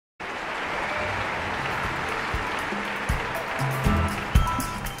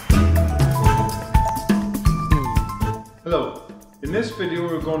Hello, in this video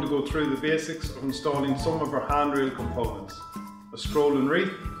we're going to go through the basics of installing some of our handrail components, a scroll and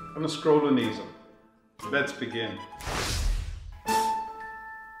wreath and a scroll and easel. Let's begin.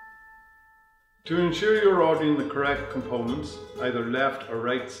 To ensure you're ordering the correct components, either left or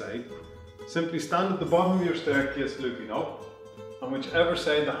right side, simply stand at the bottom of your staircase looking up, and whichever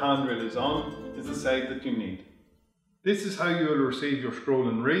side the handrail is on is the side that you need. This is how you will receive your scroll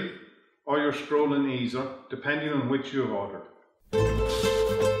and wreath or your scroll and easel, depending on which you have ordered.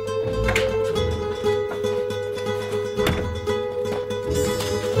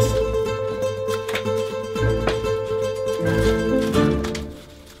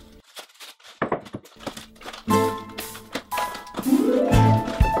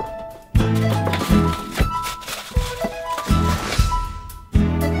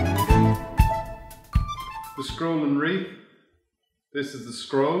 The scroll and wreath. This is the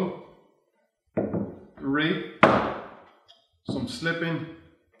scroll, wreath, some slipping,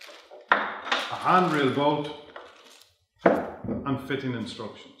 a handrail bolt and fitting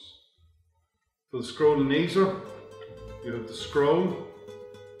instructions. For the scroll and easel, you have the scroll,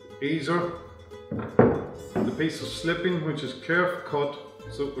 easel, the piece of slipping which is carefully cut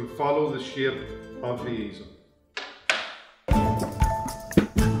so it will follow the shape of the easel.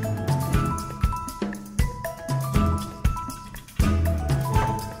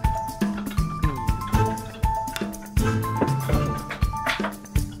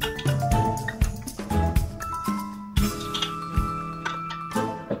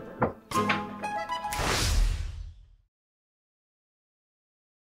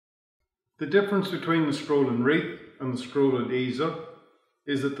 The difference between the scroll and wreath and the scroll and easel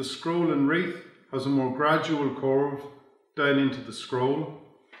is that the scroll and wreath has a more gradual curve down into the scroll,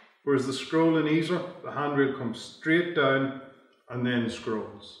 whereas the scroll and easel, the handrail comes straight down and then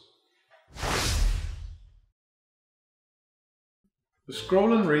scrolls. The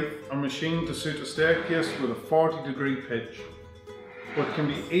scroll and wreath are machined to suit a staircase with a 40-degree pitch, but can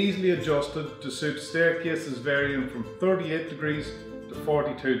be easily adjusted to suit staircases varying from 38 degrees to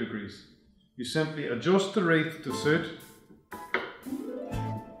 42 degrees. You simply adjust the wreath to suit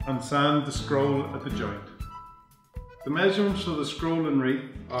and sand the scroll at the joint. The measurements for the scroll and wreath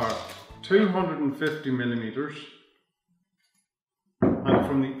are 250 millimeters, and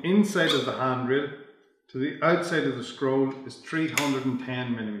from the inside of the handrail to the outside of the scroll is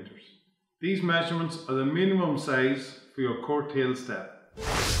 310 millimeters. These measurements are the minimum size for your court-tail step.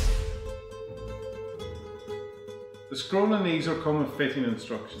 The scroll and easel come with fitting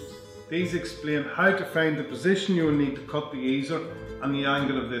instructions. These explain how to find the position you will need to cut the easel and the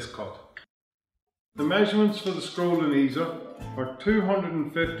angle of this cut. The measurements for the scroll and easel are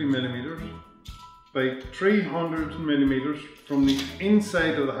 250 millimeters by 300 millimeters from the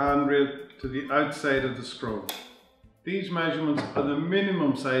inside of the handrail to the outside of the scroll. These measurements are the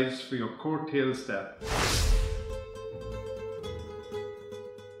minimum size for your court-tail step.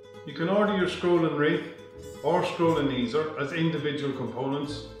 You can order your scroll and wreath or scroll and easel as individual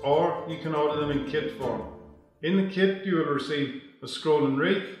components, or you can order them in kit form. In the kit you will receive a scroll and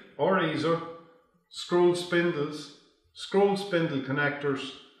wreath or easel, scroll spindles, scroll spindle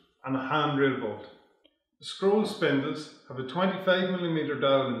connectors and a handrail bolt. The scroll spindles have a 25mm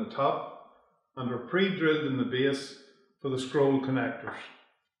dowel in the top and are pre-drilled in the base for the scroll connectors.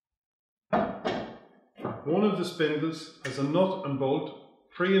 One of the spindles has a nut and bolt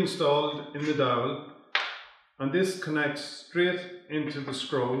pre-installed in the dowel, and this connects straight into the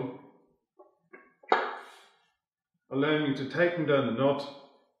scroll, allowing you to tighten down the nut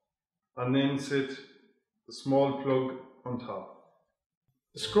and then sit the small plug on top.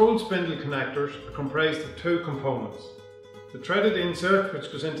 The scroll spindle connectors are comprised of two components: the threaded insert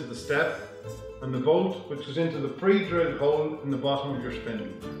which goes into the step and the bolt which goes into the pre-drilled hole in the bottom of your spindle.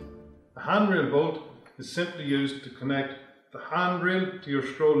 The handrail bolt is simply used to connect the handrail to your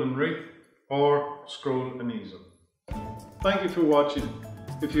scroll and wreath or scroll and easel. Thank you for watching.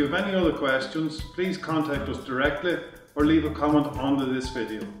 If you have any other questions, please contact us directly or leave a comment under this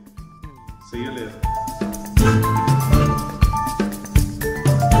video. See you later.